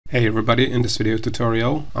Hey everybody, in this video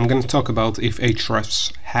tutorial I'm going to talk about if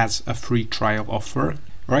Ahrefs has a free trial offer.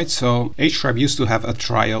 Right, so Ahrefs used to have a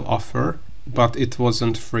trial offer, but it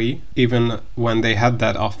wasn't free. Even when they had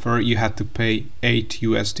that offer, you had to pay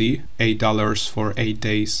 $8 for 8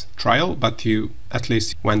 days trial, but you, at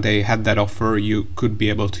least when they had that offer, you could be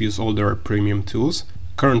able to use all their premium tools.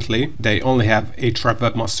 Currently, they only have Ahrefs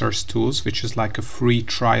Webmasters tools, which is like a free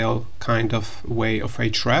trial kind of way of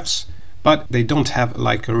Ahrefs. But they don't have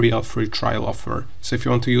like a real free trial offer. So if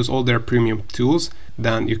you want to use all their premium tools,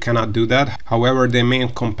 then you cannot do that. However, their main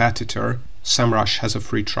competitor, SEMrush, has a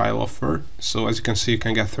free trial offer. So as you can see, you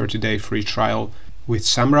can get 30-day free trial with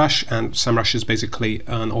SEMrush, and SEMrush is basically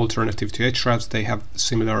an alternative to Ahrefs. They have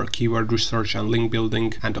similar keyword research and link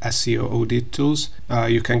building and SEO audit tools.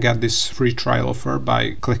 You can get this free trial offer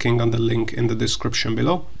by clicking on the link in the description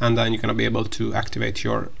below, and then you're going to be able to activate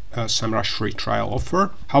your SEMrush free trial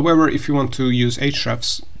offer. However, if you want to use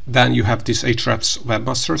Ahrefs, then you have this Ahrefs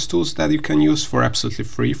Webmasters tools that you can use for absolutely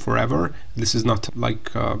free forever. This is not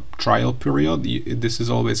like a trial period. This is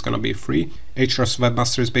always going to be free. Ahrefs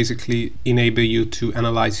Webmasters basically enable you to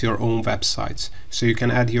analyze your own websites. So you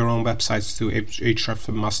can add your own websites to Ahrefs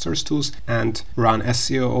Webmasters tools and run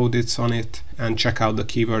SEO audits on it and check out the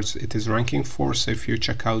keywords it is ranking for. So if you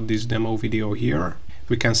check out this demo video here,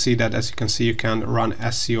 we can see that, as you can see, you can run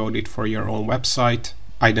SEO audit for your own website,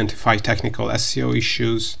 identify technical SEO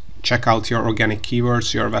issues, check out your organic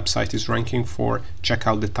keywords your website is ranking for, check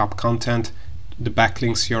out the top content, the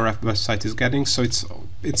backlinks your website is getting. So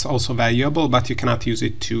it's also valuable, but you cannot use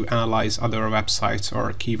it to analyze other websites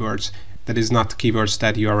or keywords that is not keywords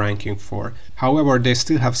that you are ranking for. However, they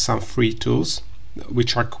still have some free tools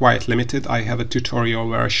which are quite limited. I have a tutorial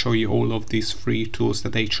where I show you all of these free tools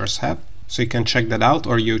that Ahrefs have. So you can check that out,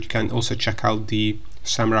 or you can also check out the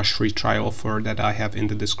SEMrush free trial offer that I have in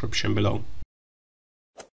the description below.